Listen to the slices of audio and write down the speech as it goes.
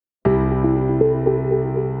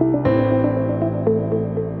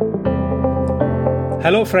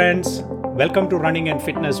Hello friends, welcome to Running and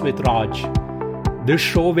Fitness with Raj. This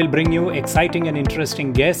show will bring you exciting and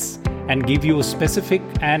interesting guests and give you specific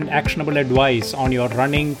and actionable advice on your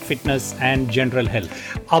running, fitness and general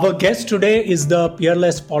health. Our guest today is the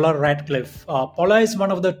peerless Paula Radcliffe. Paula is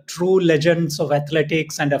one of the true legends of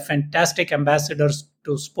athletics and a fantastic ambassador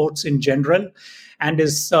to sports in general, and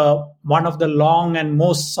is one of the long and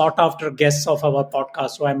most sought after guests of our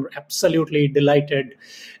podcast. So I'm absolutely delighted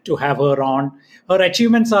to have her on. Her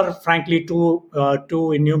achievements are frankly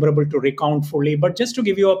too innumerable to recount fully, but just to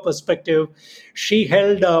give you a perspective, she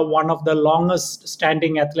held one of the longest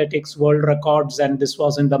standing athletics world records, and this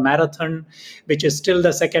was in the marathon, which is still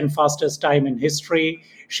the second fastest time in history.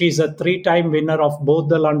 She's a three-time winner of both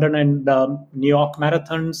the London and New York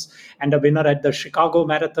marathons and a winner at the Chicago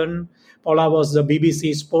Marathon. Paula was the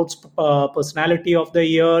BBC Sports Personality of the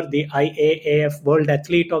Year, the IAAF World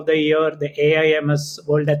Athlete of the Year, the AIMS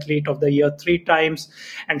World Athlete of the Year 3 times,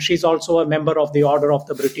 and she's also a member of the Order of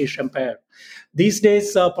the British Empire. These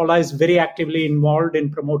days, Paula is very actively involved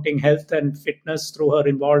in promoting health and fitness through her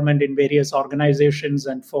involvement in various organizations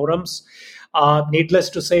and forums.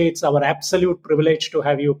 Needless to say, it's our absolute privilege to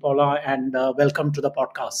have you, Paula, and welcome to the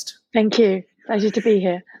podcast. Thank you. Pleasure to be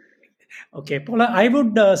here. Okay, Paula, I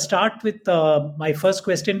would start with my first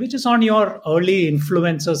question, which is on your early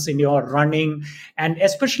influences in your running, and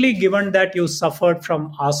especially given that you suffered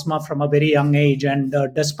from asthma from a very young age. And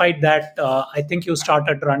despite that, I think you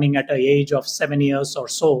started running at an age of 7 years or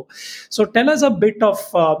so. So tell us a bit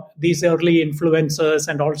of these early influences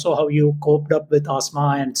and also how you coped up with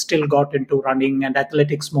asthma and still got into running and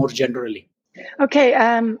athletics more generally. Okay.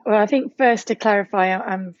 Well, I think first to clarify,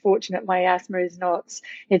 I'm fortunate my asthma is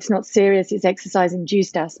not serious. It's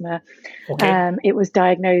exercise-induced asthma. Okay. It was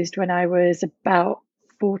diagnosed when I was about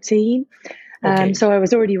 14. Okay. So I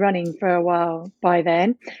was already running for a while by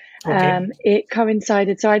then. Okay. It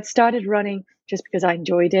coincided. So I'd started running just because I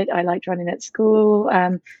enjoyed it. I liked running at school,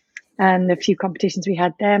 and the few competitions we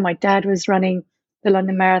had there. My dad was running the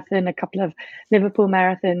London Marathon, a couple of Liverpool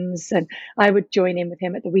marathons, and I would join in with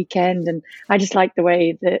him at the weekend. And I just liked the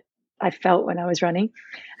way that I felt when I was running.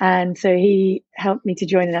 And so he helped me to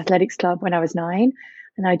join an athletics club when I was 9,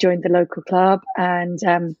 and I joined the local club and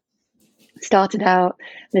started out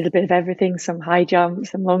a little bit of everything, some high jump,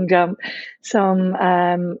 some long jump, some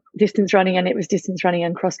distance running, and it was distance running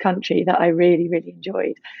and cross country that I really, really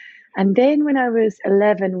enjoyed. And then when I was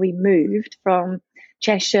 11, we moved from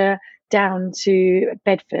Cheshire down to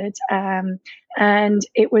Bedford, and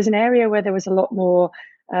it was an area where there was a lot more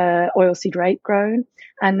oilseed rape grown,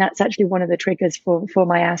 and that's actually one of the triggers for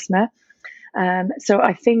my asthma. So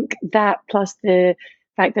I think that, plus the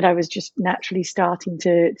fact that I was just naturally starting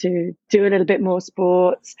to do a little bit more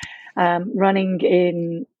sports, running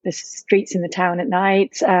in the streets in the town at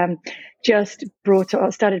night, just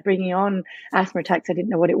started bringing on asthma attacks. I didn't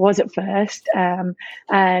know what it was at first.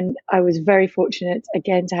 And I was very fortunate,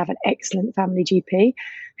 again, to have an excellent family GP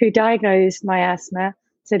who diagnosed my asthma,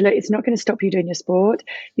 said, look, it's not going to stop you doing your sport.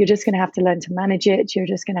 You're just going to have to learn to manage it. You're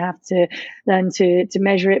just going to have to learn to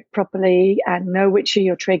measure it properly and know which are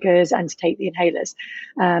your triggers and to take the inhalers.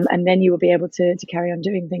 And then you will be able to carry on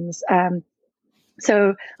doing things.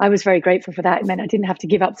 So I was very grateful for that. It meant I didn't have to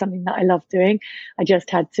give up something that I loved doing. I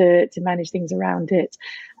just had to manage things around it.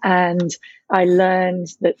 And I learned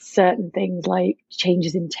that certain things like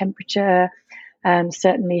changes in temperature,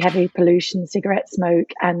 certainly heavy pollution, cigarette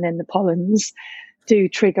smoke, and then the pollens do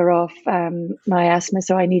trigger off my asthma.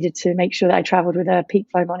 So I needed to make sure that I traveled with a peak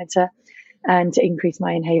flow monitor and to increase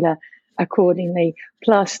my inhaler accordingly.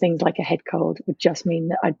 Plus things like a head cold would just mean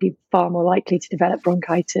that I'd be far more likely to develop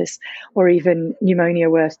bronchitis or even pneumonia,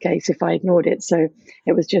 worst case, if I ignored it. So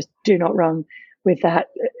it was just do not run with that.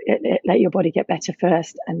 Let your body get better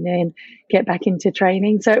first and then get back into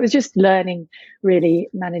training. So it was just learning, really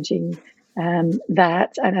managing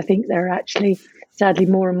that. And I think there are actually, sadly,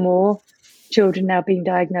 more and more children now being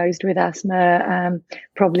diagnosed with asthma,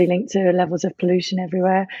 probably linked to levels of pollution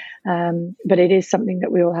everywhere. But it is something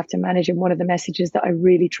that we all have to manage. And one of the messages that I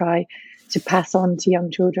really try to pass on to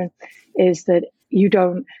young children is that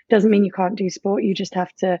doesn't mean you can't do sport. You just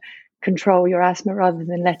have to control your asthma rather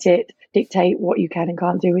than let it dictate what you can and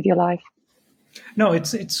can't do with your life. No,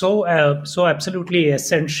 it's so absolutely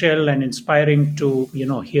essential and inspiring to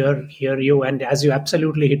hear you, and as you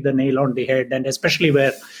absolutely hit the nail on the head, and especially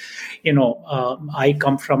where I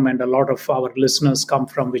come from and a lot of our listeners come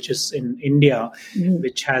from, which is in India,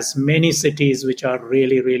 which has many cities which are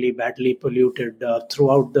really, really badly polluted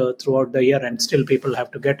throughout the year, and still people have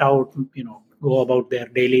to get out, go about their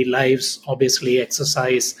daily lives, obviously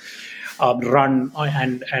exercise. run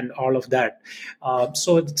and all of that.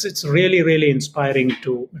 So it's really really inspiring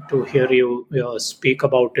to hear you speak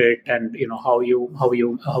about it, and how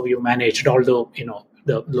you managed, although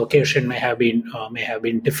the location may have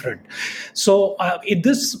been different. So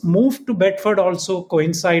this move to Bedford also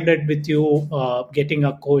coincided with you getting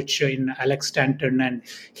a coach in Alex Stanton, and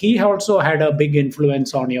he also had a big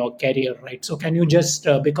influence on your career, right? So can you just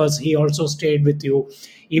because he also stayed with you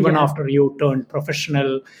even Yeah, after you turned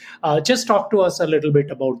professional, just talk to us a little bit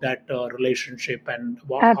about that relationship and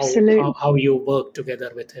absolutely. how you work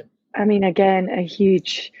together with him. I mean, again, a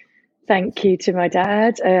huge thank you to my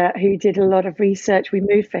dad, who did a lot of research. We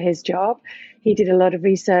moved for his job. He did a lot of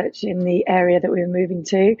research in the area that we were moving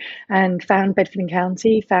to and found Bedford and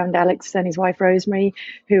County, found Alex and his wife Rosemary,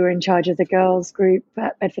 who were in charge of the girls group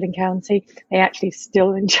at Bedford and County. They actually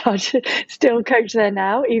still in charge, still coach there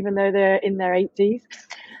now, even though they're in their 80s.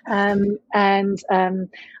 And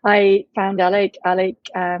I found Alec. Alec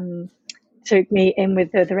took me in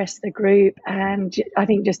with the rest of the group, and I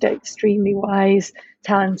think just an extremely wise,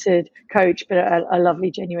 talented coach, but a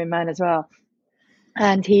lovely, genuine man as well.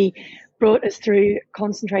 And he brought us through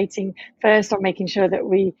concentrating first on making sure that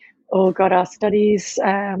we all got our studies,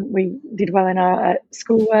 we did well in our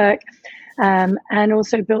schoolwork, and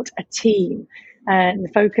also built a team. And the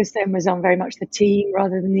focus then was on very much the team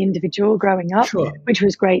rather than the individual growing up, Sure. which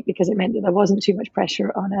was great because it meant that there wasn't too much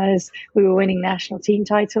pressure on us. We were winning national team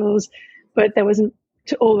titles, but there wasn't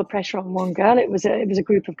all the pressure on one girl. It was a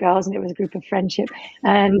group of girls, and it was a group of friendship.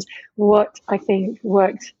 And what I think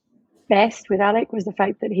worked best with Alec was the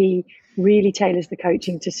fact that he really tailors the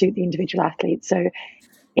coaching to suit the individual athlete. So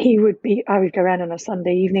I would go around on a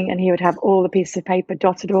Sunday evening, and he would have all the pieces of paper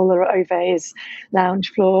dotted all over his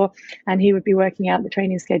lounge floor, and he would be working out the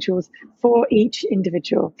training schedules for each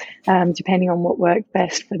individual, depending on what worked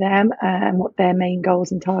best for them and what their main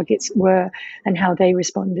goals and targets were and how they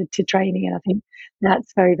responded to training. And I think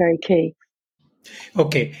that's very, very key.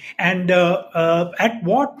 Okay. And at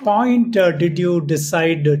what point did you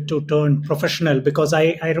decide to turn professional? Because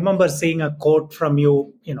I remember seeing a quote from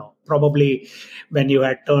you, probably when you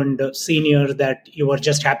had turned senior, that you were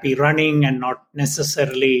just happy running and not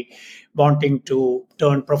necessarily wanting to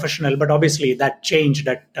turn professional. But obviously that changed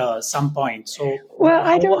at some point. So Well,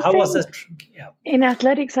 I don't how was think it? Yeah. in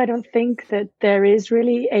athletics, I don't think that there is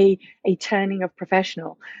really a turning of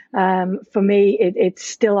professional. For me, it's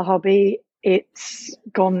still a hobby. It's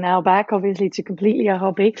gone now back, obviously, to completely a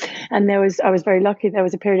hobby. And I was very lucky. There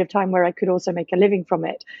was a period of time where I could also make a living from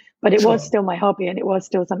it, but it was Sure. still my hobby, and it was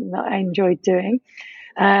still something that I enjoyed doing.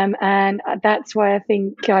 And that's why I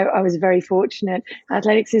think I was very fortunate.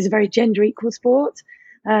 Athletics is a very gender equal sport.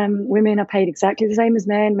 Women are paid exactly the same as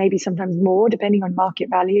men, maybe sometimes more, depending on market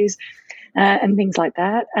values and things like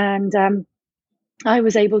that. And I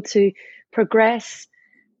was able to progress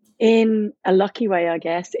in a lucky way, I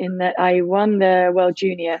guess, in that I won the World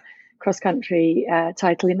Junior cross country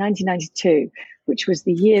title in 1992, which was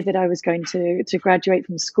the year that I was going to graduate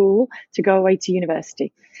from school to go away to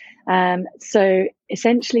university. So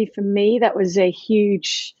essentially for me, that was a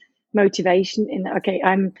huge motivation in that, okay,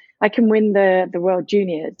 I can win the World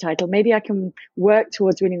Junior title. Maybe I can work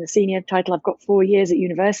towards winning the senior title. I've got 4 years at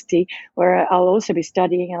university where I'll also be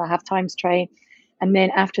studying and I'll have time to train. And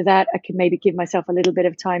then after that, I can maybe give myself a little bit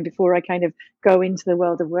of time before I kind of go into the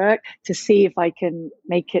world of work to see if I can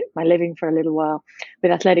make it my living for a little while.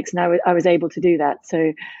 With athletics now, I was able to do that.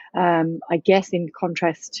 So I guess in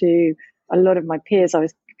contrast to a lot of my peers, I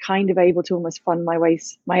was kind of able to almost fund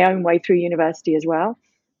my own way through university as well.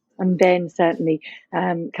 And then certainly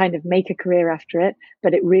kind of make a career after it.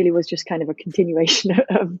 But it really was just kind of a continuation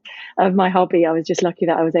of my hobby. I was just lucky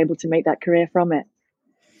that I was able to make that career from it.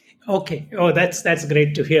 Okay. Oh, that's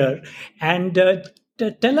great to hear. And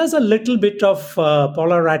tell us a little bit of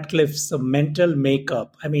Paula Radcliffe's mental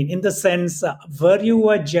makeup. I mean, in the sense, were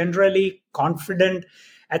you a generally confident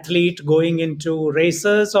athlete going into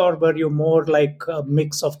races, or were you more like a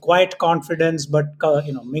mix of quiet confidence but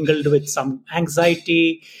mingled with some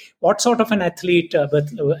anxiety? What sort of an athlete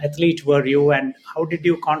were you, and how did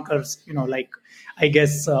you conquer? Like I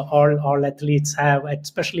guess all athletes have,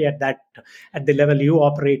 especially at the level you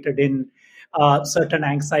operated in, certain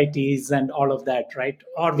anxieties and all of that, right?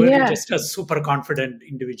 Or were you Yeah. just a super confident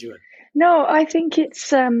individual? No, I think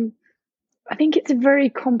it's a very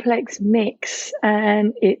complex mix,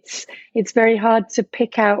 and it's very hard to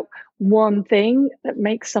pick out one thing that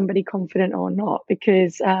makes somebody confident or not,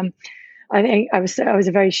 because I think I was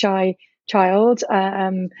a very shy child,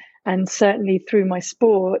 and certainly through my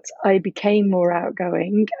sport, I became more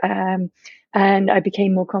outgoing. and I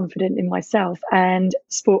became more confident in myself, and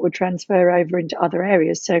sport would transfer over into other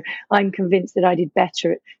areas. So I'm convinced that I did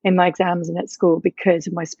better in my exams and at school because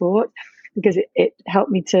of my sport, because it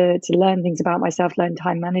helped me to learn things about myself, learn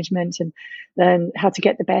time management, and learn how to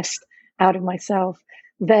get the best out of myself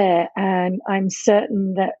there. And I'm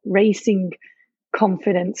certain that racing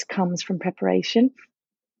confidence comes from preparation.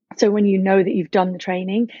 So when you know that you've done the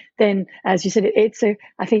training, then, as you said, it's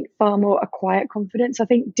I think, far more a quiet confidence. I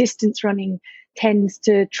think distance running tends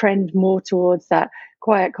to trend more towards that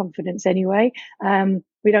quiet confidence anyway.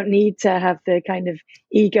 We don't need to have the kind of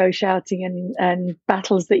ego shouting and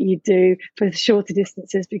battles that you do for shorter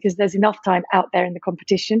distances, because there's enough time out there in the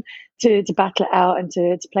competition to battle it out and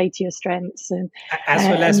to play to your strengths, and as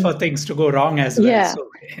well as for things to go wrong as well. Yeah,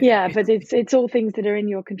 yeah, but it's all things that are in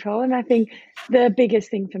your control. And I think the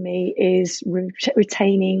biggest thing for me is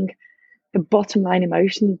retaining the bottom line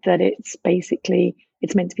emotion that it's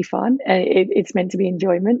meant to be fun. It's meant to be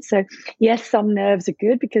enjoyment. So yes, some nerves are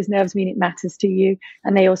good because nerves mean it matters to you,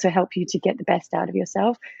 and they also help you to get the best out of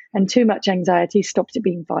yourself. And too much anxiety stops it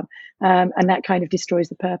being fun, and that kind of destroys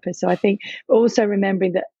the purpose. So I think also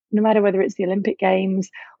remembering that no matter whether it's the Olympic Games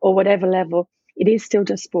or whatever level, it is still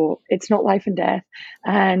just sport. It's not life and death,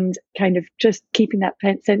 and kind of just keeping that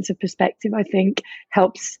sense of perspective, I think,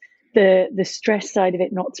 helps the stress side of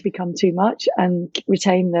it not to become too much, and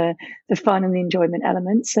retain the fun and the enjoyment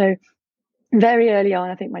element. So very early on,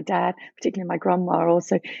 I think my dad, particularly my grandma,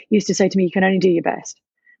 also used to say to me, you can only do your best,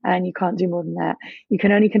 and you can't do more than that. You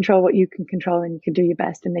can only control what you can control, and you can do your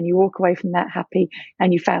best. And then you walk away from that happy,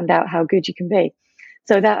 and you found out how good you can be.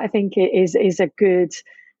 So that, I think, is a good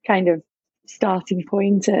kind of starting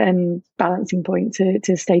point and balancing point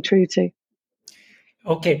to stay true to.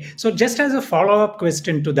 Okay, so just as a follow-up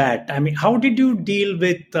question to that, I mean, how did you deal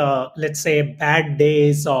with, let's say, bad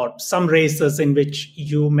days or some races in which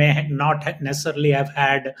you may not necessarily have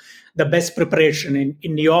had the best preparation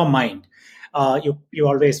in your mind? You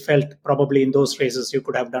always felt probably in those races you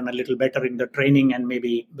could have done a little better in the training, and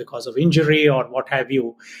maybe because of injury or what have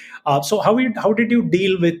you. So how did you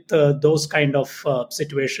deal with those kind of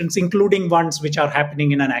situations, including ones which are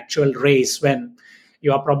happening in an actual race when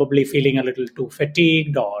you are probably feeling a little too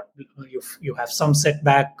fatigued, or you have some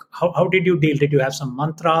setback? How did you deal? Did you have some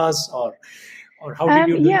mantras, or how did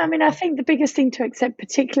you? Yeah, I mean, I think the biggest thing to accept,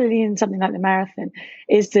 particularly in something like the marathon,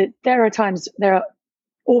 is that there are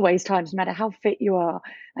always times, no matter how fit you are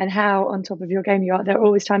and how on top of your game you are, there are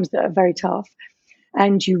always times that are very tough.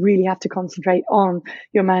 And you really have to concentrate on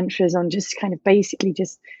your mantras, on just kind of basically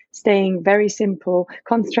just staying very simple,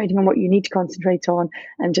 concentrating on what you need to concentrate on,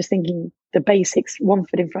 and just thinking the basics, one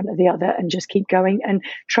foot in front of the other, and just keep going, and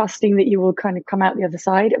trusting that you will kind of come out the other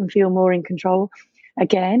side and feel more in control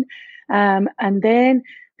again. And then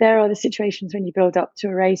there are the situations when you build up to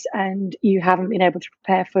a race and you haven't been able to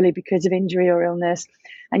prepare fully because of injury or illness,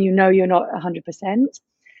 and you know you're not 100%.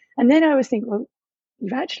 And then I always think, well,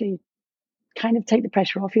 you've actually kind of take the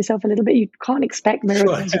pressure off yourself a little bit. You can't expect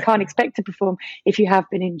miracles. Sure. You can't expect to perform if you have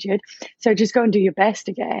been injured. So just go and do your best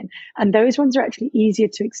again. And those ones are actually easier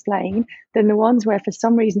to explain than the ones where for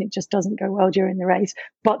some reason it just doesn't go well during the race,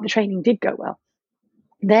 but the training did go well.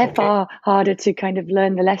 They're far harder to kind of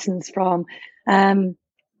learn the lessons from. And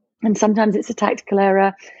sometimes it's a tactical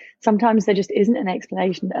error. Sometimes there just isn't an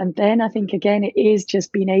explanation. And then I think, again, it is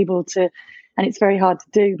just being able to, and it's very hard to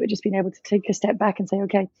do, but just being able to take a step back and say,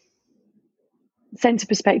 okay, sense of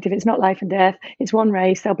perspective, it's not life and death. It's one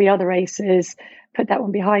race. There'll be other races. Put that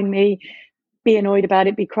one behind me. Be annoyed about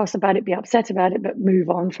it, be cross about it, be upset about it, but move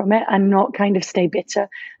on from it and not kind of stay bitter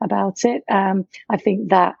about it. I think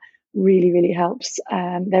that really, really helps.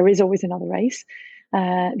 There is always another race.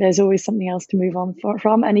 There's always something else to move on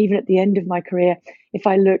from. And even at the end of my career, if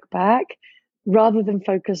I look back, rather than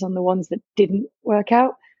focus on the ones that didn't work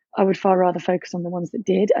out, I would far rather focus on the ones that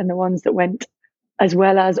did, and the ones that went as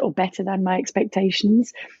well as or better than my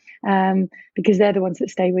expectations, because they're the ones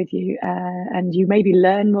that stay with you, and you maybe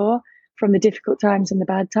learn more from the difficult times and the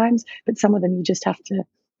bad times, but some of them you just have to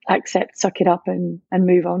accept, suck it up, and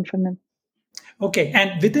move on from them. Okay.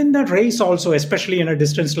 And within the race also, especially in a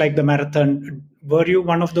distance like the marathon, were you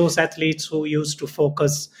one of those athletes who used to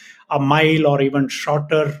focus a mile or even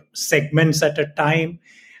shorter segments at a time,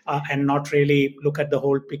 and not really look at the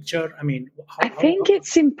whole picture? I mean, I think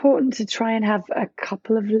it's important to try and have a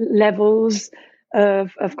couple of levels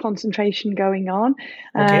of concentration going on.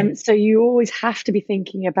 So you always have to be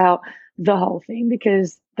thinking about the whole thing,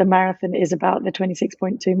 because the marathon is about the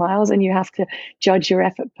 26.2 miles and you have to judge your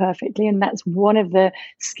effort perfectly. And that's one of the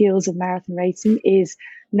skills of marathon racing, is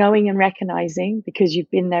knowing and recognizing, because you've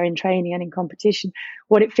been there in training and in competition,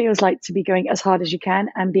 what it feels like to be going as hard as you can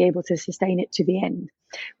and be able to sustain it to the end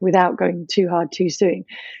without going too hard too soon.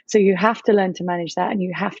 So you have to learn to manage that, and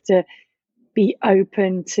you have to be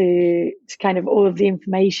open to kind of all of the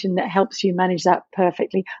information that helps you manage that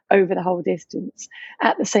perfectly over the whole distance.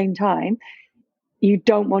 At the same time, you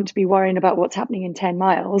don't want to be worrying about what's happening in 10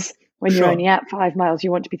 miles when you're only at 5 miles.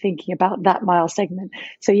 You want to be thinking about that mile segment.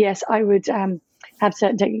 So yes, I would have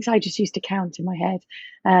certain techniques. I just used to count in my head,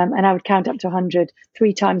 and I would count up to 100.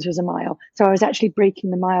 3 times was a mile. So I was actually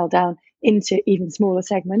breaking the mile down into even smaller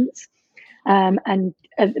segments, and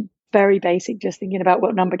very basic, just thinking about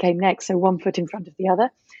what number came next. So 1 foot in front of the other.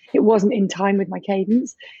 It wasn't in time with my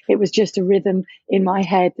cadence. It was just a rhythm in my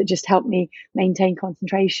head that just helped me maintain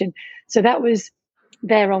concentration. So that was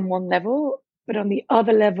there on one level, but on the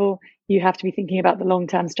other level, you have to be thinking about the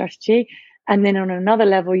long-term strategy. And then on another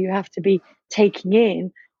level, you have to be taking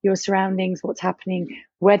in your surroundings, what's happening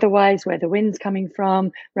weather-wise, where the wind's coming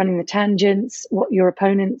from, running the tangents, what your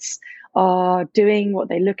opponents are doing, what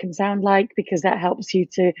they look and sound like, because that helps you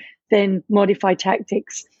to then modify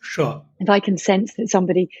tactics. Sure. If I can sense that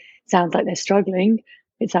somebody sounds like they're struggling,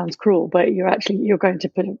 it sounds cruel, but you're going to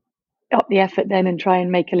put up the effort then and try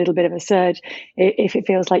and make a little bit of a surge if it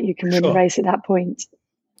feels like you can win the race at that point.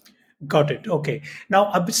 Got it. Okay.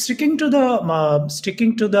 Now, sticking to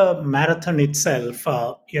the marathon itself,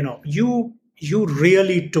 you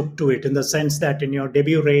really took to it, in the sense that in your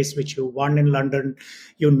debut race, which you won in London,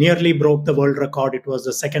 you nearly broke the world record. It was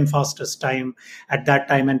the second fastest time at that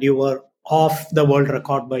time, and you were off the world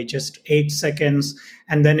record by just 8 seconds.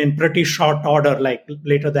 And then in pretty short order, like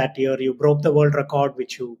later that year, you broke the world record,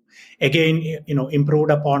 which you again,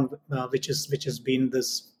 improved upon, which has been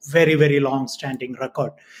this very, very long standing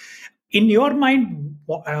record. In your mind,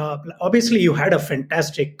 obviously you had a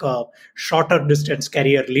fantastic shorter distance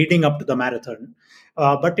career leading up to the marathon.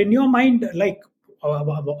 But in your mind,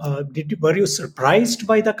 were you surprised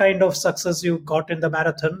by the kind of success you got in the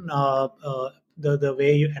marathon? The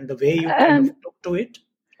way you kind of took to it?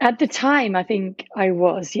 At the time, I think I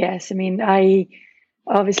was, yes. I mean, I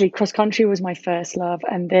obviously cross country was my first love,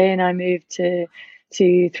 and then I moved to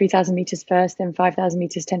 3,000 meters first, then 5,000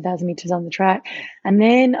 meters, 10,000 meters on the track. And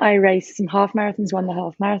then I raced some half marathons, won the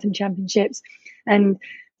half marathon championships. And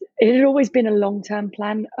it had always been a long-term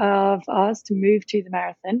plan of ours to move to the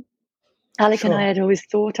marathon. Alec and I had always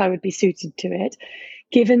thought I would be suited to it,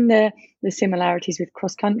 given the similarities with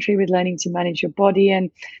cross country, with learning to manage your body and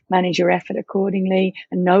manage your effort accordingly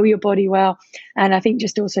and know your body well. And I think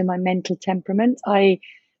just also my mental temperament, I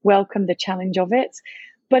welcomed the challenge of it.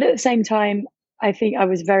 But at the same time, I think I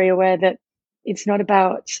was very aware that it's not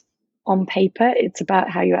about on paper, it's about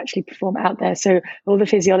how you actually perform out there. So all the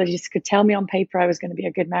physiologists could tell me on paper I was going to be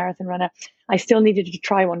a good marathon runner. I still needed to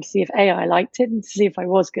try one to see if I liked it and to see if I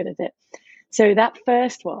was good at it. So that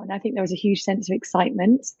first one, I think there was a huge sense of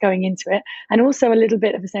excitement going into it, and also a little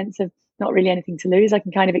bit of a sense of not really anything to lose. I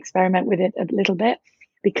can kind of experiment with it a little bit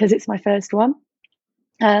because it's my first one.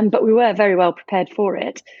 But we were very well prepared for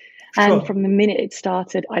it. And from the minute it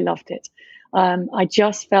started, I loved it. I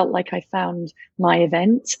just felt like I found my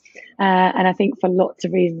event. And I think for lots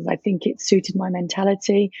of reasons, I think it suited my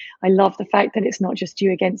mentality. I love the fact that it's not just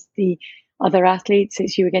you against the other athletes,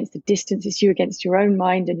 it's you against the distance, it's you against your own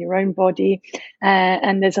mind and your own body.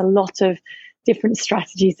 And there's a lot of different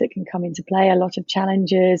strategies that can come into play, a lot of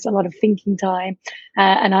challenges, a lot of thinking time.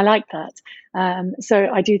 And I like that. So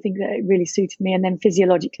I do think that it really suited me. And then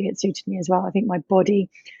physiologically, it suited me as well. I think my body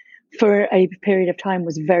for a period of time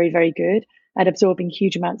was very, very good at absorbing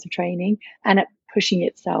huge amounts of training and at pushing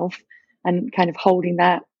itself and kind of holding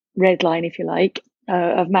that red line, if you like,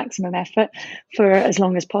 of maximum effort for as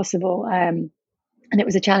long as possible. And it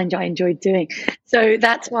was a challenge I enjoyed doing. So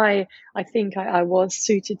that's why I think I was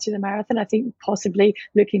suited to the marathon. I think possibly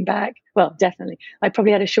looking back, well, definitely, I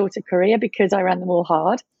probably had a shorter career because I ran them all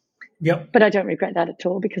hard. Yep. But I don't regret that at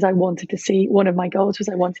all, because I wanted to see, one of my goals was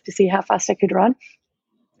I wanted to see how fast I could run.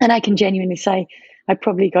 And I can genuinely say I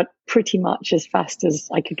probably got pretty much as fast as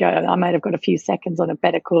I could go. I might have got a few seconds on a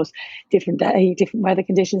better course, different day, different weather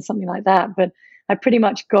conditions, something like that. But I pretty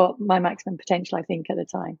much got my maximum potential, I think, at the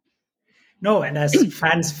time. No, and as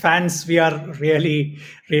fans, we are really,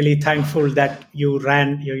 really thankful that you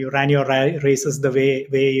ran your races the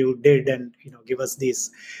way you did, and give us these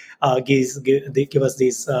they give us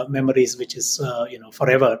these memories, which is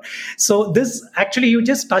forever. So this actually, you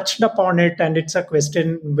just touched upon it, and it's a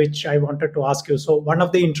question which I wanted to ask you. So one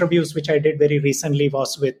of the interviews which I did very recently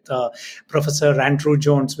was with Professor Andrew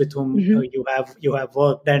Jones, with whom you have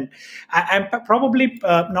worked, and I'm probably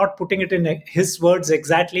not putting it in his words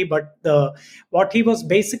exactly, but what he was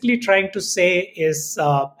basically trying to say is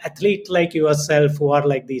athletes like yourself, who are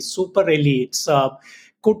like these super elites,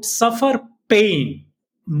 could suffer pain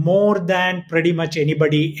more than pretty much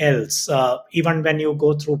anybody else, even when you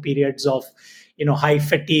go through periods of high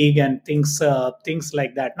fatigue and things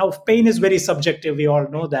like that. Now, pain is very subjective, we all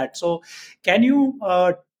know that. So can you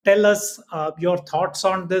tell us your thoughts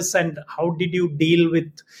on this, and how did you deal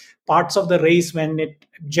with parts of the race when it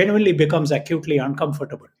genuinely becomes acutely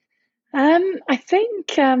uncomfortable? I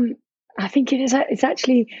think it's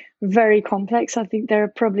actually very complex. I think there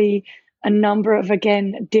are probably a number of,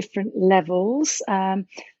 again, different levels.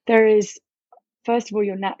 There is, first of all,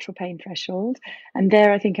 your natural pain threshold, and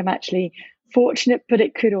there I think I'm actually fortunate, but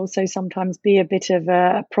it could also sometimes be a bit of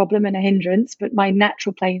a problem and a hindrance. But my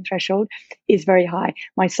natural pain threshold is very high.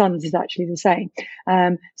 My son's is actually the same.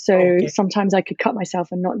 So sometimes I could cut myself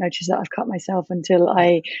and not notice that I've cut myself until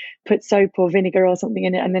I put soap or vinegar or something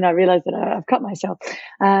in it, and then I realize that I've cut myself.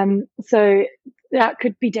 So that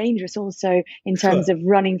could be dangerous also in terms of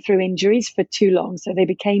running through injuries for too long. So they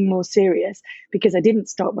became more serious because I didn't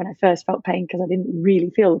stop when I first felt pain, because I didn't really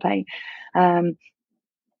feel the pain.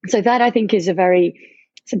 So that, I think, is a very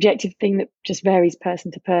subjective thing that just varies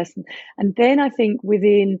person to person. And then I think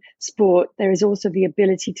within sport, there is also the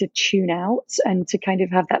ability to tune out and to kind of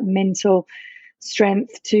have that mental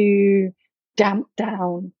strength to damp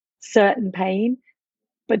down certain pain.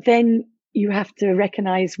 But then you have to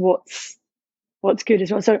recognize what's good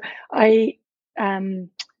as well. So to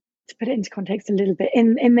put it into context a little bit,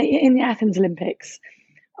 in the Athens Olympics,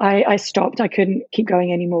 I stopped. I couldn't keep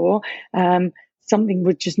going anymore. Something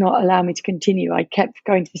would just not allow me to continue. I kept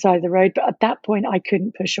going to the side of the road, but at that point I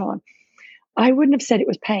couldn't push on. I wouldn't have said it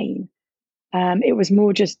was pain. It was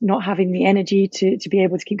more just not having the energy to be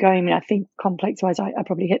able to keep going. I mean, I think complex-wise, I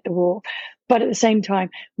probably hit the wall. But at the same time,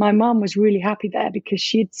 my mum was really happy there because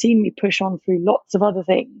she had seen me push on through lots of other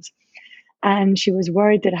things. And she was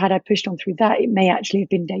worried that had I pushed on through that, it may actually have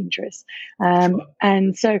been dangerous.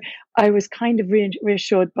 And so I was kind of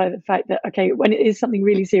reassured by the fact that, okay, when it is something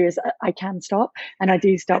really serious, I can stop, and I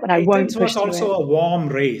do stop, and I won't push through it. It was also a warm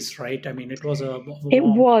race, right? I mean, it was a warm... It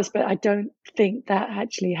was, but I don't think that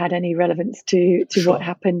actually had any relevance to what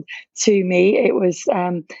happened to me. It was,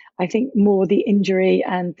 I think, more the injury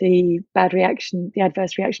and the bad reaction, the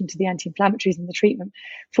adverse reaction to the anti-inflammatories and the treatment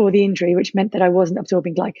for the injury, which meant that I wasn't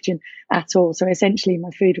absorbing glycogen at all. So essentially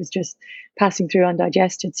my food was just passing through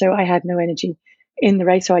undigested. So I had no energy in the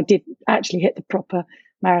race. So I did actually hit the proper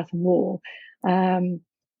marathon wall.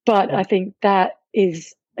 But I think that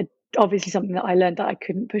is obviously something that I learned that I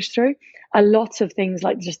couldn't push through. A lot of things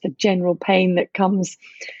like just the general pain that comes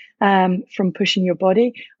from pushing your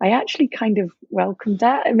body, I actually kind of welcomed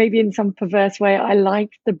that. And maybe in some perverse way, I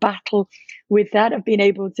liked the battle with that, of being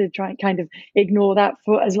able to try and kind of ignore that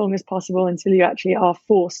for as long as possible until you actually are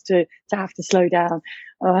forced to have to slow down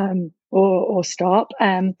or stop.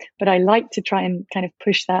 But I like to try and kind of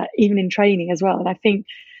push that even in training as well. And I think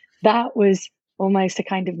that was almost a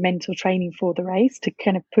kind of mental training for the race, to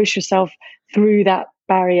kind of push yourself through that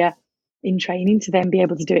barrier in training to then be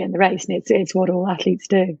able to do it in the race. And it's what all athletes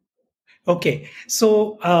do. Okay,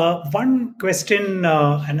 so one question,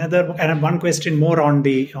 one question more on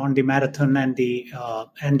the marathon and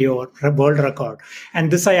your world record.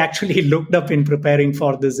 And this I actually looked up in preparing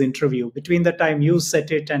for this interview. Between the time you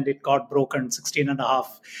set it and it got broken 16 and a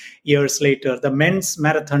half years later, the men's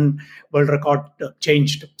marathon world record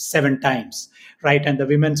changed 7 times. Right, and the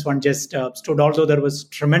women's one just stood. Although there was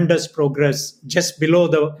tremendous progress just below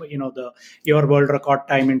your world record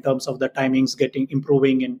time in terms of the timings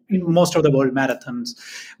improving in most of the world marathons,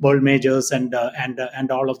 world majors, and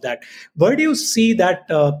all of that. Where do you see that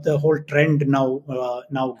the whole trend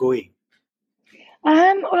now going?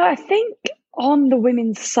 Well, I think on the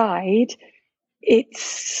women's side, it's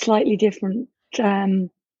slightly different from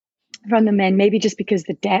the men. Maybe just because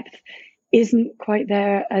the depth isn't quite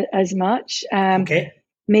there as much.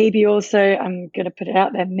 Maybe also, I'm going to put it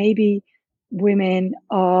out there, maybe women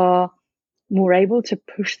are more able to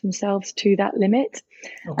push themselves to that limit.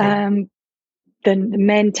 Then the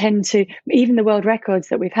men tend to, even the world records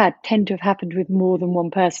that we've had tend to have happened with more than one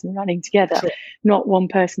person running together, not one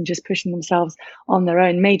person just pushing themselves on their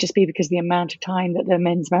own. May just be because the amount of time that the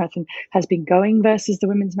men's marathon has been going versus the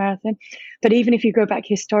women's marathon. But even if you go back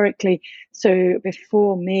historically, so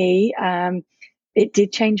before me, it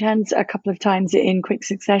did change hands a couple of times in quick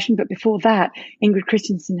succession, but before that, Ingrid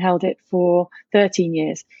Christensen held it for 13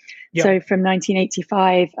 years. Yeah. So from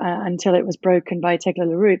 1985 until it was broken by Tegla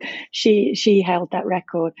Leroux, she held that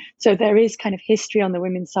record. So there is kind of history on the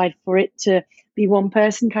women's side for it to be one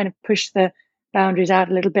person kind of push the boundaries out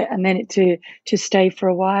a little bit and then it to stay for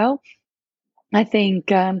a while. I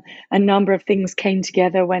think a number of things came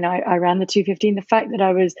together when I ran the 2:15. The fact that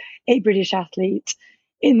I was a British athlete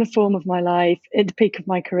in the form of my life, at the peak of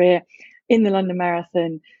my career, in the London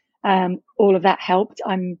Marathon, all of that helped.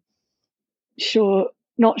 I'm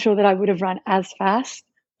not sure that I would have run as fast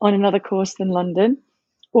on another course than London,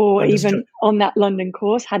 or Understood. Even on that London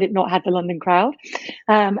course had it not had the London crowd,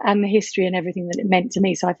 and the history and everything that it meant to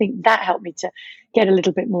me. So I think that helped me to get a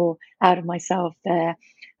little bit more out of myself there.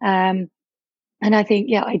 And I think,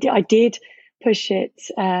 yeah, I did push it,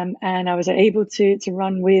 and I was able to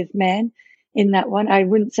run with men in that one. I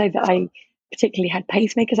wouldn't say that I particularly had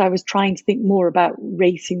pacemakers. I was trying to think more about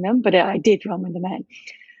racing them, but I did run with the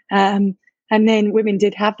men. And then women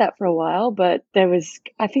did have that for a while, but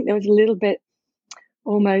I think there was a little bit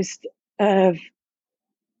almost of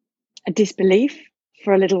a disbelief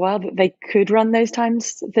for a little while that they could run those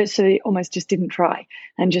times, so they almost just didn't try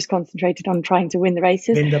and just concentrated on trying to win the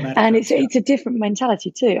races. And it's a different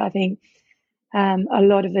mentality too. I think a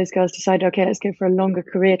lot of those girls decided, okay, let's go for a longer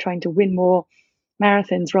career trying to win more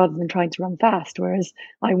marathons rather than trying to run fast. Whereas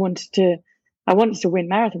I wanted to win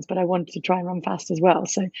marathons, but I wanted to try and run fast as well.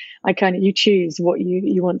 So you choose what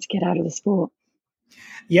you want to get out of the sport.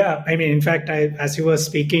 Yeah, I mean, in fact, as you were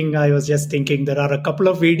speaking, I was just thinking there are a couple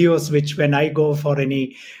of videos which, when I go for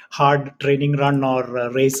any hard training run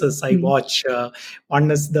or races, I watch. One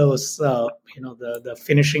is those, the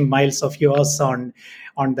finishing miles of yours on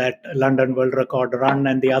that London World Record run,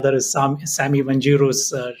 and the other is Sammy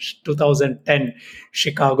Wanjiru's 2010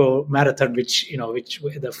 Chicago Marathon, which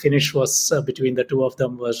the finish was between the two of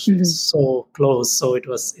them was so close. So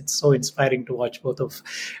it's so inspiring to watch both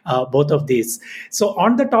of these. So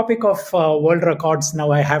on the topic of world records,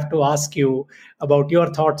 now I have to ask you about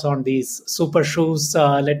your thoughts on these super shoes.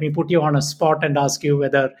 Let me put you on a spot and ask you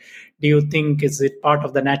whether do you think is it part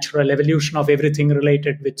of the natural evolution of everything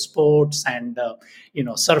related with sports and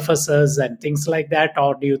surfaces and things like that,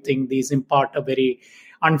 or do you think these impart a very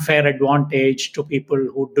unfair advantage to people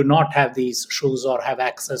who do not have these shoes or have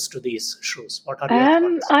access to these shoes? What are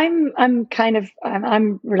your thoughts?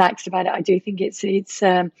 I'm relaxed about it. I do think it's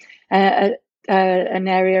an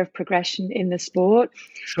area of progression in the sport.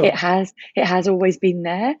 Sure. It has always been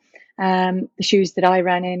there. The shoes that I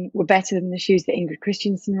ran in were better than the shoes that Ingrid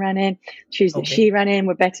Christensen ran in. Shoes that she ran in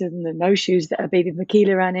were better than the no shoes that Abebe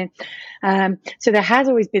Bikila ran in. So there has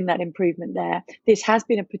always been that improvement there. This has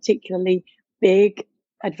been a particularly big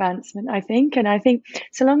advancement, I think. And I think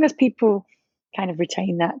so long as people kind of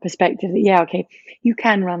retain that perspective that, you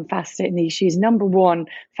can run faster in these shoes. Number one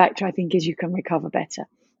factor, I think, is you can recover better.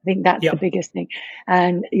 I think that's the biggest thing.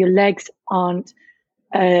 And your legs aren't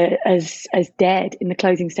as dead in the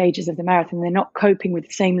closing stages of the marathon. They're not coping with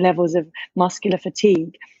the same levels of muscular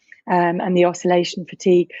fatigue and the oscillation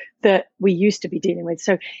fatigue that we used to be dealing with.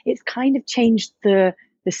 So it's kind of changed the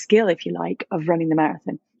skill, if you like, of running the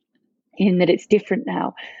marathon, in that it's different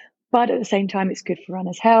now. But at the same time, it's good for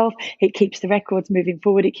runners' health. It keeps the records moving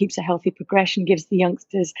forward. It keeps a healthy progression, gives the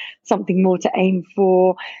youngsters something more to aim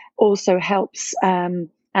for, also helps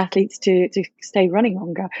athletes to stay running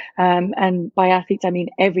longer. And by athletes, I mean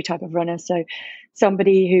every type of runner. So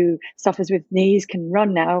somebody who suffers with knees can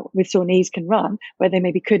run now, with sore knees can run, where they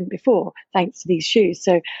maybe couldn't before, thanks to these shoes.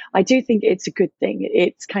 So I do think it's a good thing.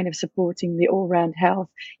 It's kind of supporting the all-round health.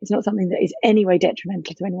 It's not something that is any way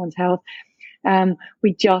detrimental to anyone's health.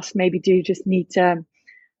 We just need a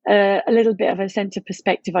little bit of a sense of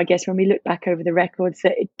perspective, I guess, when we look back over the records,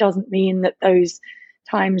 that it doesn't mean that those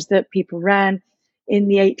times that people ran in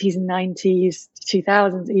the 80s and 90s,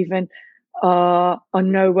 2000s even, are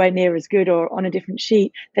nowhere near as good or on a different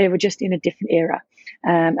sheet. They were just in a different era.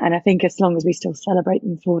 And I think as long as we still celebrate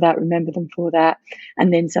them for that, remember them for that,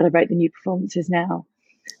 and then celebrate the new performances now,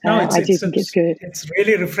 I do think it's good. It's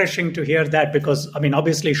really refreshing to hear that, because, I mean,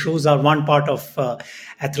 obviously shoes are one part of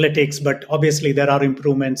athletics, but obviously there are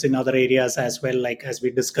improvements in other areas as well. Like as we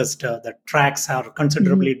discussed, the tracks are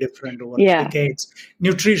considerably different over decades.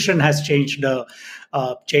 Nutrition has changed a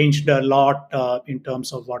lot in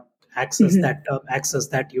terms of what access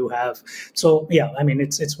that you have. So I mean,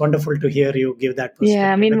 it's wonderful to hear you give that perspective.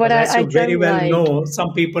 Yeah, I mean, what as you very well like, know,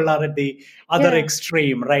 some people are at the other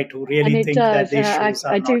extreme, right? Who really think that these shoes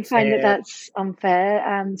are I do not find fair. that's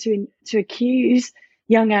unfair. To accuse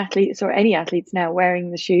young athletes or any athletes now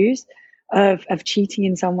wearing the shoes of cheating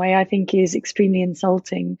in some way, I think is extremely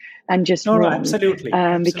insulting and just No, no, wrong. absolutely.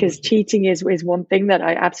 Because Absolutely. cheating is one thing that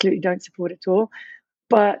I absolutely don't support at all.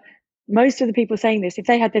 But most of the people saying this, if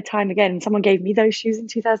they had their time again and someone gave me those shoes in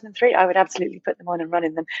 2003, I would absolutely put them on and run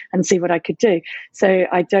in them and see what I could do. So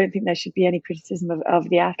I don't think there should be any criticism of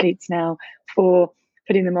the athletes now for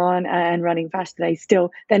putting them on and running fast. They're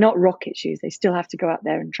not rocket shoes. They still have to go out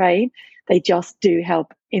there and train. They just do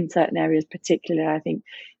help in certain areas, particularly, I think,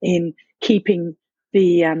 in keeping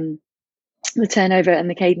the turnover and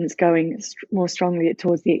the cadence going more strongly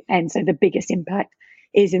towards the end. So the biggest impact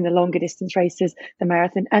is in the longer distance races, the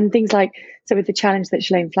marathon, and things like, so with the challenge that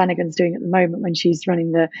Shalane Flanagan's doing at the moment, when she's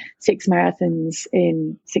running the 6 marathons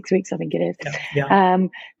in 6 weeks, I think it is,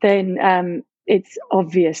 then it's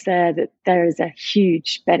obvious there that there is a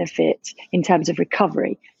huge benefit in terms of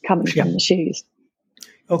recovery coming from the shoes.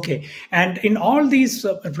 Okay. And in all these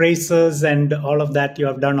races and all of that you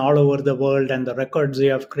have done all over the world and the records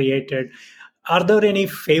you have created, are there any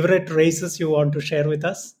favorite races you want to share with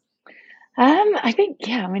us? I think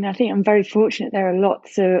I'm very fortunate. There are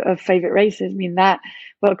lots of favorite races. I mean, that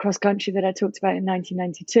World Cross Country that I talked about in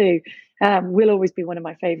 1992 will always be one of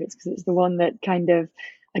my favorites because it's the one that kind of,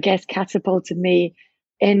 I guess, catapulted me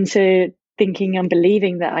into thinking and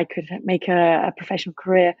believing that I could make a professional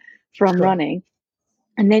career from running.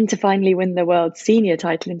 And then to finally win the world senior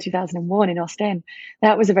title in 2001 in Ostend,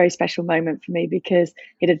 that was a very special moment for me because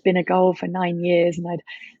it had been a goal for 9 years and I'd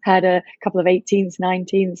had a couple of 18s,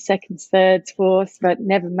 19s, seconds, thirds, fourths, but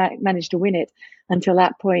never managed to win it until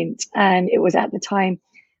that point. And it was at the time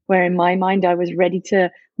where in my mind, I was ready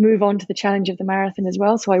to move on to the challenge of the marathon as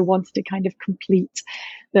well. So I wanted to kind of complete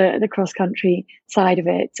the cross country side of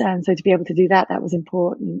it. And so to be able to do that, that was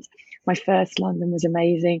important. My first London was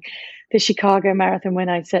amazing. The Chicago Marathon, when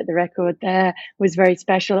I set the record there, was very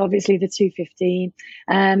special. Obviously, the 2:15,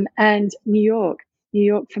 and New York. New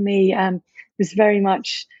York for me was very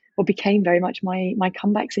much, or became very much, my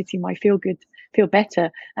comeback city, my feel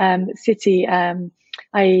better city.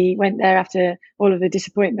 I went there after all of the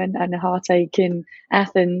disappointment and the heartache in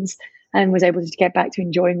Athens, and was able to get back to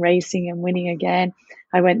enjoying racing and winning again.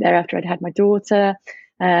 I went there after I'd had my daughter.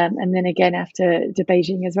 And then again after to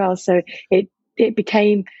Beijing as well. So it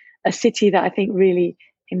became a city that I think really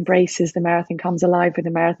embraces the marathon, comes alive with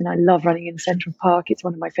the marathon. I love running in Central Park. It's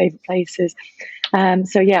one of my favorite places.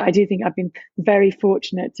 So yeah, I do think I've been very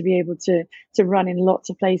fortunate to be able to run in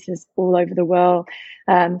lots of places all over the world,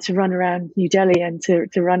 to run around New Delhi and to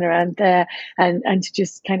run around there and to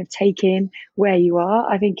just kind of take in where you are.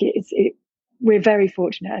 I think we're very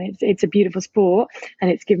fortunate, and it's a beautiful sport,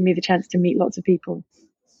 and it's given me the chance to meet lots of people.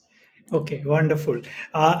 Okay, wonderful.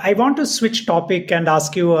 I want to switch topic and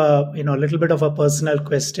ask you a little bit of a personal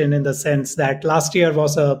question, in the sense that last year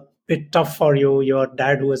was a bit tough for you. Your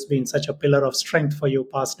dad, who has been such a pillar of strength for you,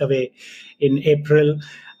 passed away in April.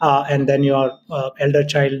 And then your elder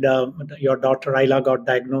child, your daughter Ayla, got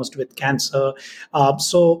diagnosed with cancer.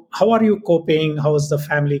 So how are you coping? How is the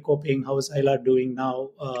family coping? How is Ayla doing now?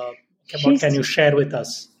 What can you share with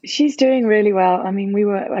us? She's doing really well. I mean, we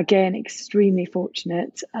were, again, extremely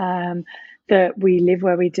fortunate that we live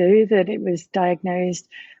where we do, that it was diagnosed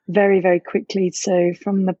very, very quickly. So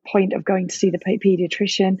from the point of going to see the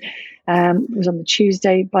pediatrician, it was on the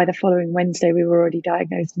Tuesday. By the following Wednesday, we were already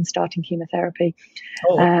diagnosed and starting chemotherapy.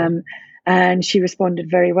 And she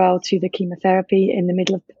responded very well to the chemotherapy in the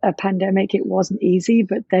middle of a pandemic. It wasn't easy,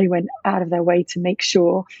 but they went out of their way to make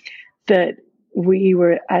sure that we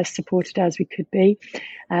were as supported as we could be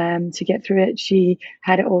to get through it. She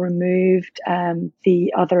had it all removed,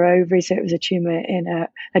 the other ovary, so it was a tumor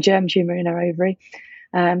a germ tumor in her ovary.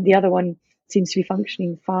 The other one seems to be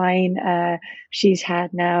functioning fine. She's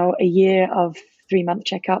had now a year of 3-month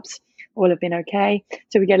checkups. All have been okay.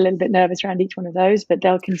 So we get a little bit nervous around each one of those, but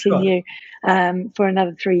they'll continue for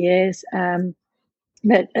another 3 years.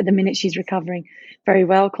 But at the minute, she's recovering very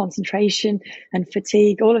well. Concentration and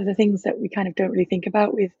fatigue, all of the things that we kind of don't really think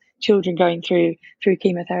about with children going through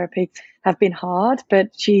chemotherapy, have been hard, but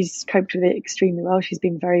she's coped with it extremely well. She's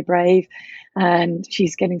been very brave, and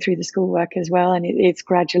she's getting through the schoolwork as well. And it's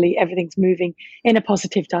gradually, everything's moving in a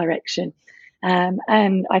positive direction.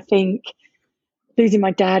 And I think losing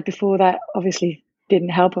my dad before that obviously didn't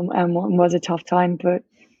help and was a tough time, but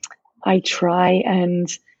I try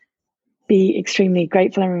and be extremely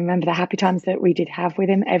grateful and remember the happy times that we did have with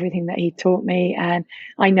him, everything that he taught me. And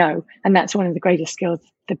I know, and that's one of the greatest skills,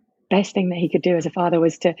 the best thing that he could do as a father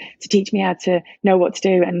was to teach me how to know what to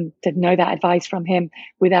do and to know that advice from him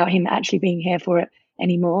without him actually being here for it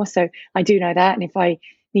anymore. So I do know that. And if I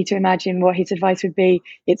need to imagine what his advice would be.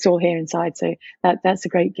 It's all here inside. So that's a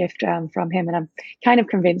great gift from him. And I'm kind of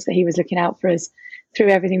convinced that he was looking out for us through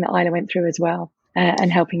everything that Isla went through as well,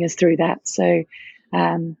 and helping us through that. So,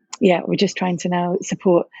 we're just trying to now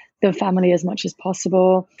support the family as much as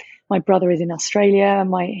possible. My brother is in Australia.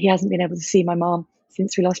 He hasn't been able to see my mom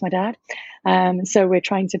since we lost my dad. So we're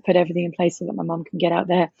trying to put everything in place so that my mom can get out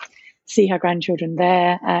there, see her grandchildren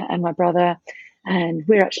there, and my brother. And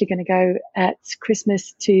we're actually going to go at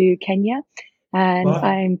Christmas to Kenya. And wow.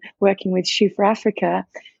 I'm working with Shoe for Africa,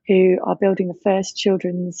 who are building the first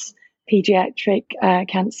children's pediatric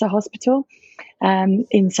cancer hospital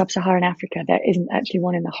in sub-Saharan Africa. There isn't actually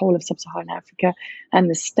one in the whole of sub-Saharan Africa. And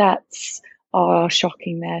the stats are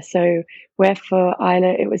shocking there. So where for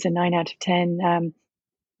Isla, it was a 9 out of 10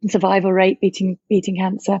 survival rate beating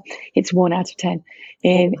cancer. It's 1 out of 10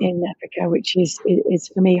 in Africa, which is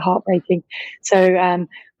for me heartbreaking. So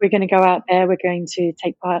we're going to go out there. We're going to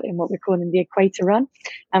take part in what we're calling the Equator Run,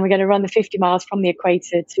 and we're going to run the 50 miles from the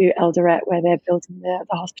equator to Eldoret, where they're building the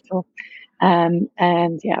hospital.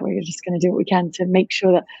 We're just going to do what we can to make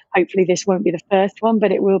sure that hopefully this won't be the first one,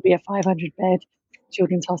 but it will be a 500-bed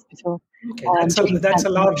children's hospital. Okay, that's a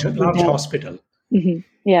large hospital. Mm-hmm.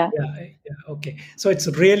 Yeah. Okay. So it's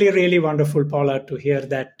really, really wonderful, Paula, to hear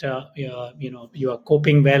that you are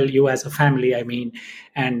coping well, you as a family, I mean,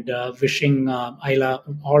 and wishing Isla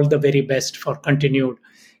all the very best for continued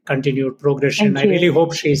progression. I really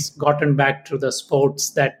hope she's gotten back to the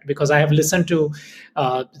sports, because I have listened to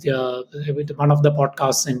one of the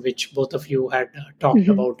podcasts in which both of you had talked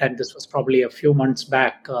about, and this was probably a few months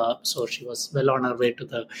back. So she was well on her way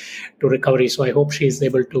to recovery. So I hope she is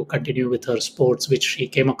able to continue with her sports, which she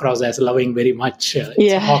came across as loving very much.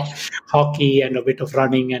 Hockey and a bit of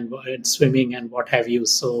running and swimming and what have you.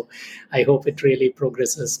 So I hope it really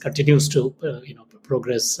continues to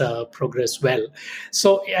progress well.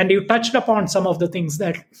 So, and you touched upon some of the things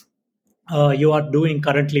that you are doing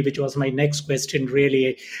currently, which was my next question,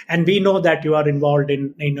 really. And we know that you are involved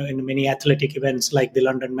in many athletic events like the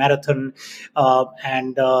London Marathon,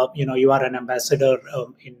 and you are an ambassador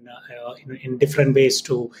in different ways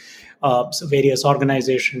to various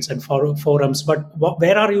organizations and forums. But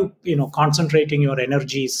where are you concentrating your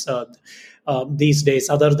energies these days,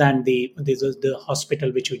 other than the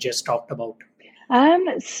hospital which you just talked about? I'm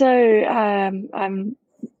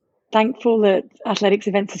thankful that athletics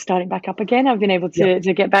events are starting back up again. I've been able to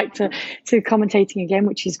get back to commentating again,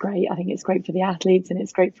 which is great. I think it's great for the athletes and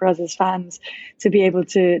it's great for us as fans to be able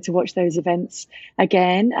to watch those events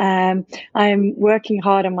again. I'm working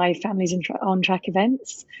hard on my Families on Track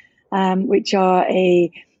events, which are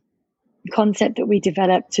a concept that we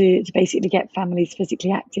developed to basically get families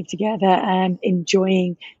physically active together and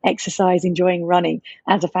enjoying exercise, enjoying running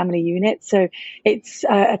as a family unit. So it's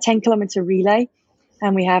a 10-kilometer relay,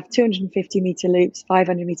 and we have 250-meter loops,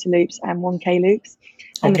 500-meter loops, and 1K loops.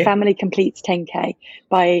 And the family completes 10K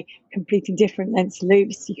by completing different lengths of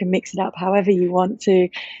loops. You can mix it up however you want to.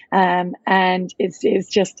 And it's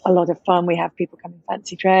just a lot of fun. We have people come in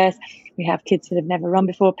fancy dress. We have kids that have never run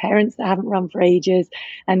before, parents that haven't run for ages,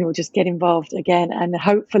 and we'll just get involved again. And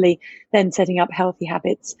hopefully then setting up healthy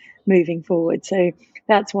habits moving forward. So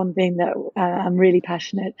that's one thing that I'm really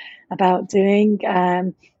passionate about doing.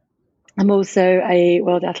 I'm also a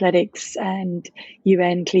World Athletics and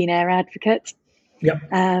UN Clean Air advocate.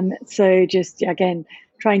 So just, again,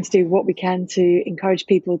 trying to do what we can to encourage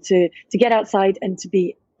people to get outside and to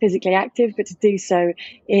be physically active, but to do so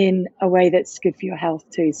in a way that's good for your health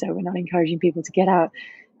too. So we're not encouraging people to get out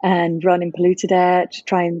and run in polluted air, to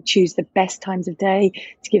try and choose the best times of day,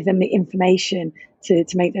 to give them the information to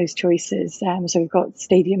make those choices. So we've got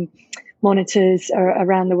stadium monitors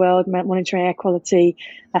around the world monitoring air quality,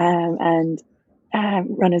 and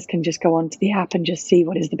runners can just go on to the app and just see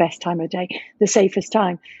what is the best time of day, the safest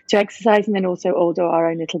time to exercise, and then also all do our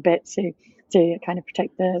own little bit to kind of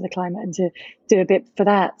protect the climate and to do a bit for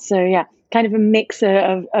that. So kind of a mix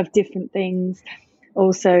of different things.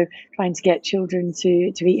 Also trying to get children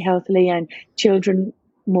to eat healthily and children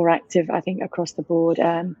more active, I think, across the board.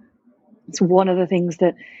 It's one of the things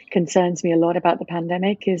that concerns me a lot about the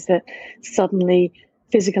pandemic, is that suddenly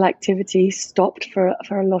physical activity stopped for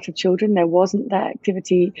a lot of children. There wasn't that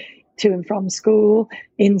activity to and from school,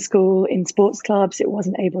 in sports clubs. It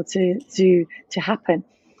wasn't able to happen.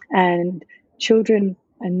 And children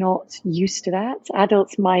are not used to that.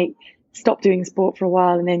 Adults might stop doing sport for a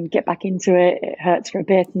while and then get back into it. It hurts for a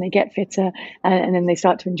bit and they get fitter, and then they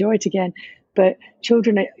start to enjoy it again. But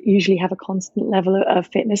children usually have a constant level of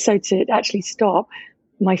fitness. So to actually stop,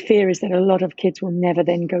 my fear is that a lot of kids will never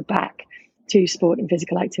then go back to sport and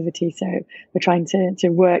physical activity. So we're trying to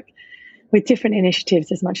work with different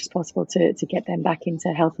initiatives as much as possible to get them back into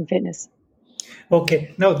health and fitness.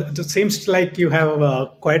 Okay. No, it seems like you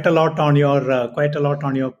have quite a lot on your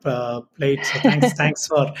plate. So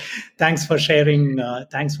thanks for sharing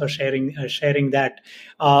sharing that.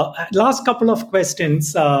 Last couple of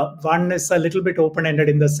questions. One is a little bit open ended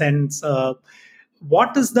in the sense,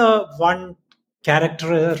 what is the one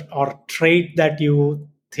character or trait that you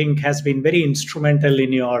think has been very instrumental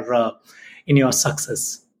in your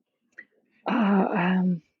success?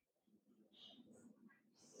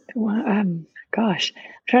 Gosh, I'm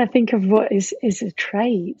trying to think of what is a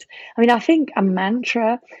trait. I mean, I think a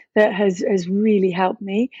mantra that has really helped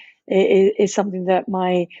me is something that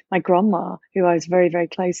my grandma, who I was very, very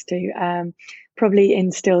close to, probably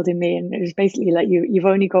instilled in me. And it was basically like, you've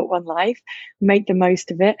only got one life, make the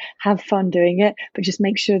most of it, have fun doing it, but just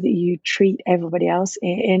make sure that you treat everybody else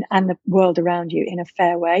and the world around you in a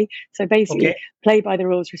fair way. So basically, play by the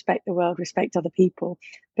rules, respect the world, respect other people,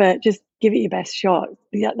 but just give it your best shot.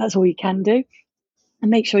 That's all you can do. And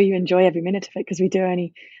make sure you enjoy every minute of it, because we do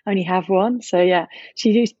only have one. So yeah,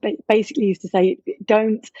 she basically used to say,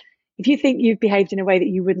 if you think you've behaved in a way that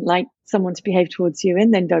you wouldn't like someone to behave towards you in,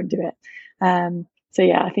 then don't do it. So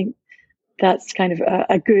yeah, I think that's kind of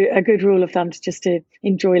a good rule of thumb, to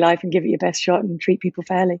enjoy life and give it your best shot and treat people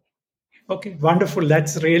fairly. Okay, wonderful.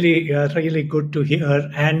 That's really, really good to hear.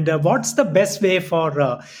 And what's the best way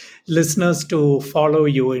for listeners to follow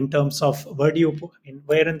you in terms of where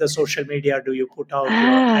in the social media do you put out your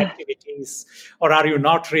activities, or are you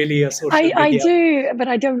not really a social media? I do, but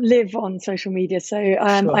I don't live on social media. So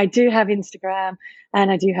sure. I do have Instagram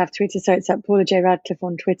and I do have Twitter. So it's at Paula J. Radcliffe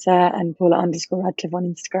on Twitter and Paula_Radcliffe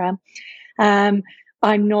on Instagram. I'm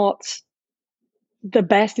not the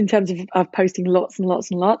best in terms of posting lots and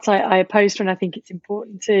lots and lots. I post when I think it's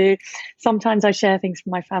important to. Sometimes I share things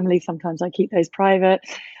from my family. Sometimes I keep those private.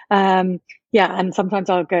 And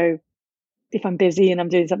sometimes I'll go, if I'm busy and I'm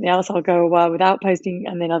doing something else, I'll go a while without posting.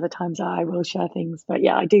 And then other times I will share things. But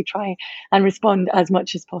yeah, I do try and respond as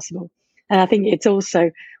much as possible. And I think it's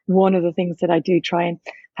also one of the things that I do try and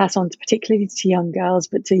pass on, particularly to young girls,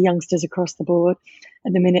 but to youngsters across the board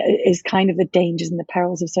at the minute, is kind of the dangers and the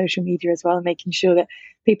perils of social media as well, and making sure that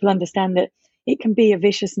people understand that it can be a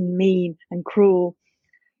vicious and mean and cruel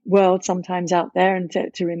world sometimes out there, and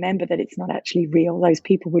to remember that it's not actually real. Those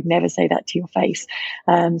people would never say that to your face.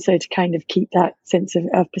 So to kind of keep that sense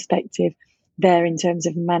of perspective there in terms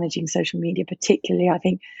of managing social media, particularly I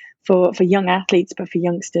think for young athletes, but for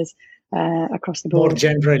youngsters across the board. More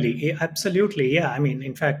generally, absolutely, yeah. I mean,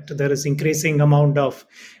 in fact, there is increasing amount of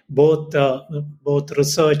both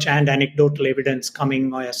research and anecdotal evidence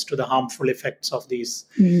coming as to the harmful effects of these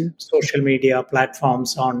social media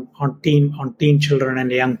platforms on teen children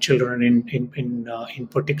and young children in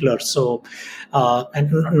particular. So,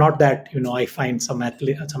 and not that I find some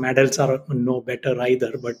adults are no better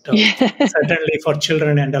either, but certainly for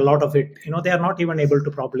children, and a lot of it, they are not even able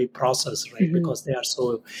to probably process, right? Because they are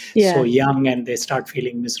so young and they start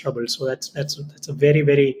feeling miserable. So that's a very,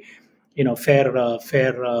 very fair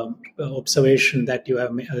observation that you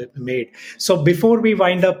have made. So before we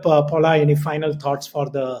wind up, Paula, any final thoughts for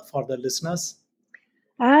the listeners?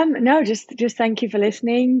 No, just thank you for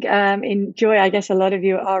listening. Enjoy. I guess a lot of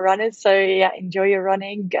you are runners, so yeah, enjoy your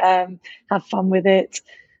running. Have fun with it.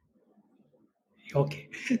 Okay,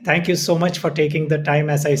 thank you so much for taking the time.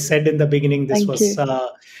 As I said in the beginning, this was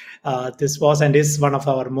and is one of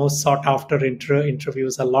our most sought after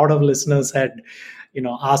interviews. A lot of listeners had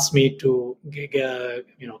asked me to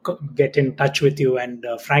get in touch with you, and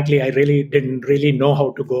frankly I really didn't know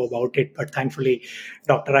how to go about it, but thankfully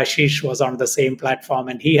Dr. Ashish was on the same platform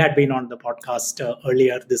and he had been on the podcast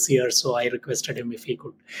earlier this year, so I requested him if he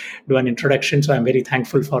could do an introduction. So I'm very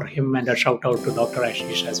thankful for him, and a shout out to Dr.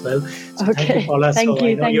 Ashish as well. So okay. Thank you, Paula. Thank so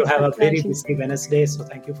you. I know you have a very busy Wednesday, so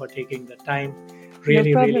thank you for taking the time.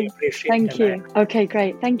 Really appreciate it. Thank you. Okay,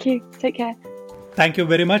 great. Thank you. Take care. Thank you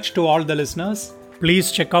very much to all the listeners.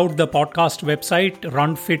 Please check out the podcast website,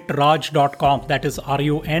 runfitraj.com. That is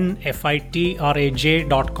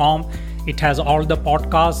runfitraj.com. It has all the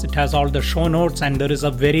podcasts, it has all the show notes, and there is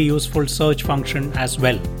a very useful search function as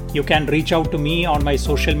well. You can reach out to me on my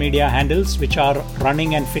social media handles, which are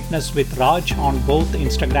Running and Fitness with Raj on both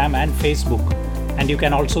Instagram and Facebook. And you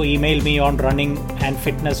can also email me on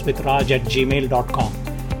runningandfitnesswithraj@gmail.com.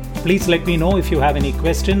 Please let me know if you have any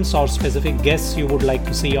questions or specific guests you would like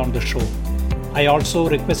to see on the show. I also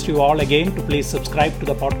request you all again to please subscribe to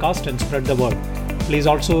the podcast and spread the word. Please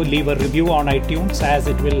also leave a review on iTunes, as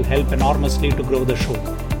it will help enormously to grow the show.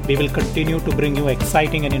 We will continue to bring you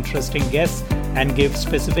exciting and interesting guests and give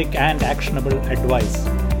specific and actionable advice.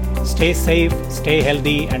 Stay safe, stay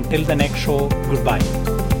healthy. Until the next show,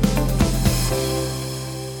 goodbye.